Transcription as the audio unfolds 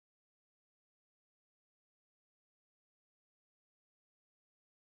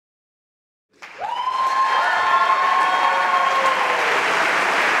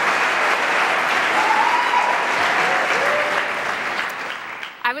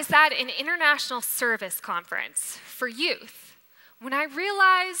was at an international service conference for youth when I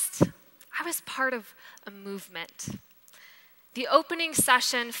realized I was part of a movement. The opening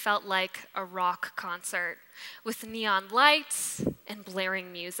session felt like a rock concert with neon lights and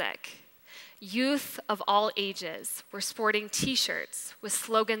blaring music. Youth of all ages were sporting t-shirts with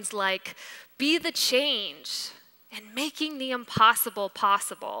slogans like, "Be the change," and "Making the impossible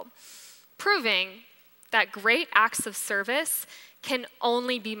possible," proving that great acts of service can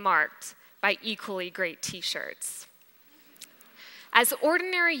only be marked by equally great t-shirts. As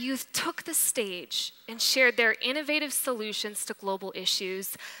ordinary youth took the stage and shared their innovative solutions to global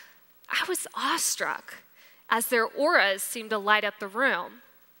issues, I was awestruck as their auras seemed to light up the room.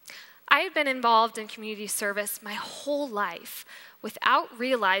 I had been involved in community service my whole life without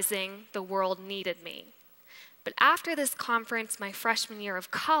realizing the world needed me. But after this conference my freshman year of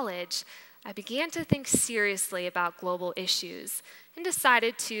college, I began to think seriously about global issues and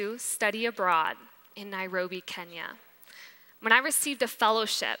decided to study abroad in Nairobi, Kenya. When I received a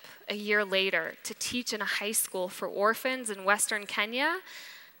fellowship a year later to teach in a high school for orphans in Western Kenya,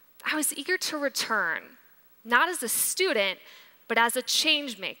 I was eager to return, not as a student, but as a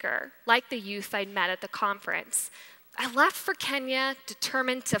change maker, like the youth I'd met at the conference. I left for Kenya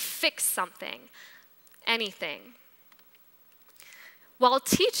determined to fix something, anything. While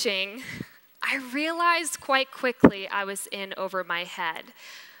teaching, I realized quite quickly I was in over my head.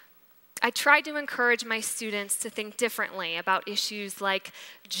 I tried to encourage my students to think differently about issues like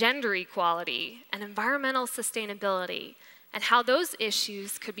gender equality and environmental sustainability and how those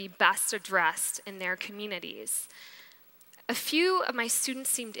issues could be best addressed in their communities. A few of my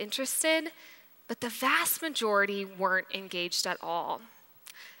students seemed interested, but the vast majority weren't engaged at all.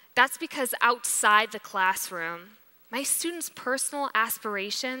 That's because outside the classroom, my students' personal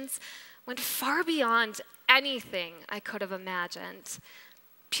aspirations went far beyond anything I could have imagined.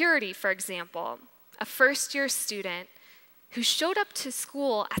 Purity, for example, a first-year student who showed up to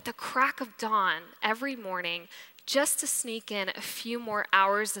school at the crack of dawn every morning just to sneak in a few more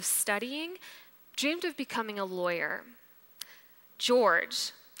hours of studying, dreamed of becoming a lawyer.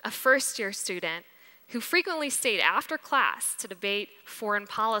 George, a first-year student who frequently stayed after class to debate foreign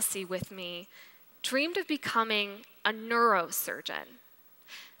policy with me, dreamed of becoming a neurosurgeon.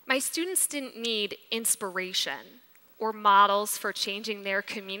 My students didn't need inspiration or models for changing their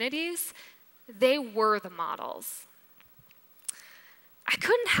communities. They were the models. I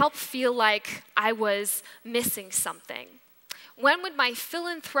couldn't help feel like I was missing something. When would my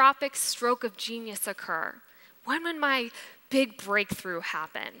philanthropic stroke of genius occur? When would my big breakthrough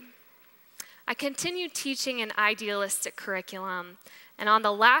happen? I continued teaching an idealistic curriculum, and on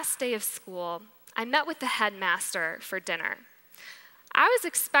the last day of school, I met with the headmaster for dinner. I was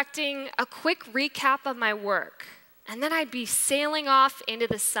expecting a quick recap of my work, and then I'd be sailing off into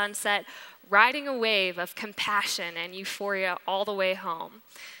the sunset, riding a wave of compassion and euphoria all the way home.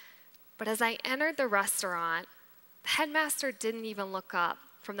 But as I entered the restaurant, the headmaster didn't even look up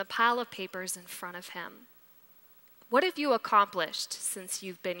from the pile of papers in front of him. "What have you accomplished since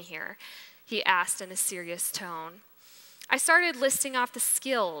you've been here?" he asked in a serious tone. I started listing off the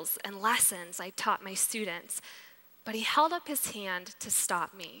skills and lessons I taught my students, but he held up his hand to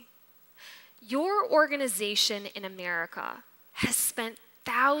stop me. "Your organization in America has spent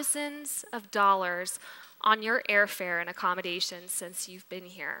thousands of dollars on your airfare and accommodations since you've been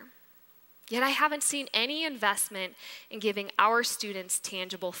here. Yet I haven't seen any investment in giving our students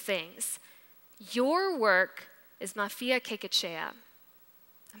tangible things. Your work is mafia kekechea."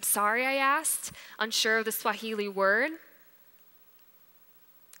 "I'm sorry," I asked, unsure of the Swahili word.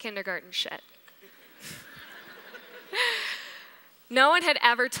 Kindergarten shit. No one had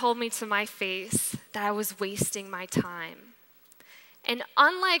ever told me to my face that I was wasting my time. And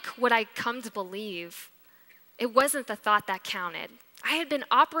unlike what I'd come to believe, it wasn't the thought that counted. I had been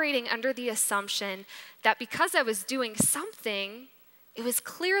operating under the assumption that because I was doing something, it was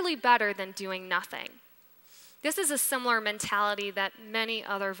clearly better than doing nothing. This is a similar mentality that many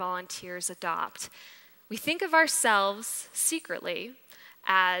other volunteers adopt. We think of ourselves secretly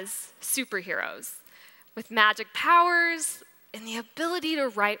as superheroes with magic powers and the ability to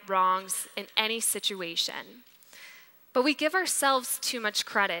right wrongs in any situation. But we give ourselves too much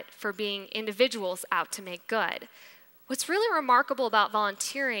credit for being individuals out to make good. What's really remarkable about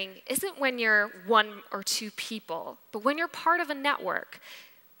volunteering isn't when you're one or two people, but when you're part of a network.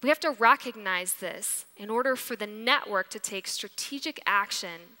 We have to recognize this in order for the network to take strategic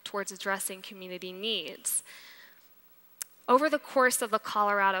action towards addressing community needs. Over the course of the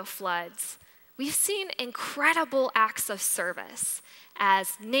Colorado floods, we've seen incredible acts of service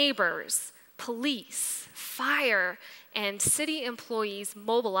as neighbors, police, fire, and city employees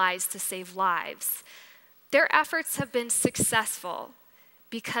mobilized to save lives. Their efforts have been successful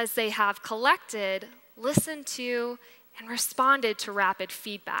because they have collected, listened to, and responded to rapid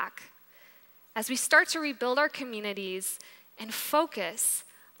feedback. As we start to rebuild our communities and focus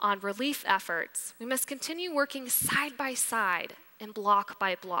on relief efforts, we must continue working side by side and block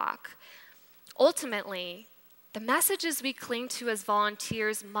by block. Ultimately, the messages we cling to as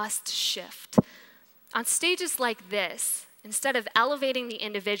volunteers must shift. On stages like this, instead of elevating the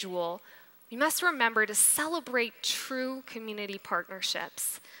individual, we must remember to celebrate true community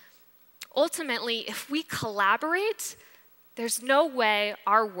partnerships. Ultimately, if we collaborate, there's no way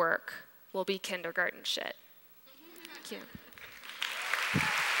our work will be kindergarten shit. Thank you.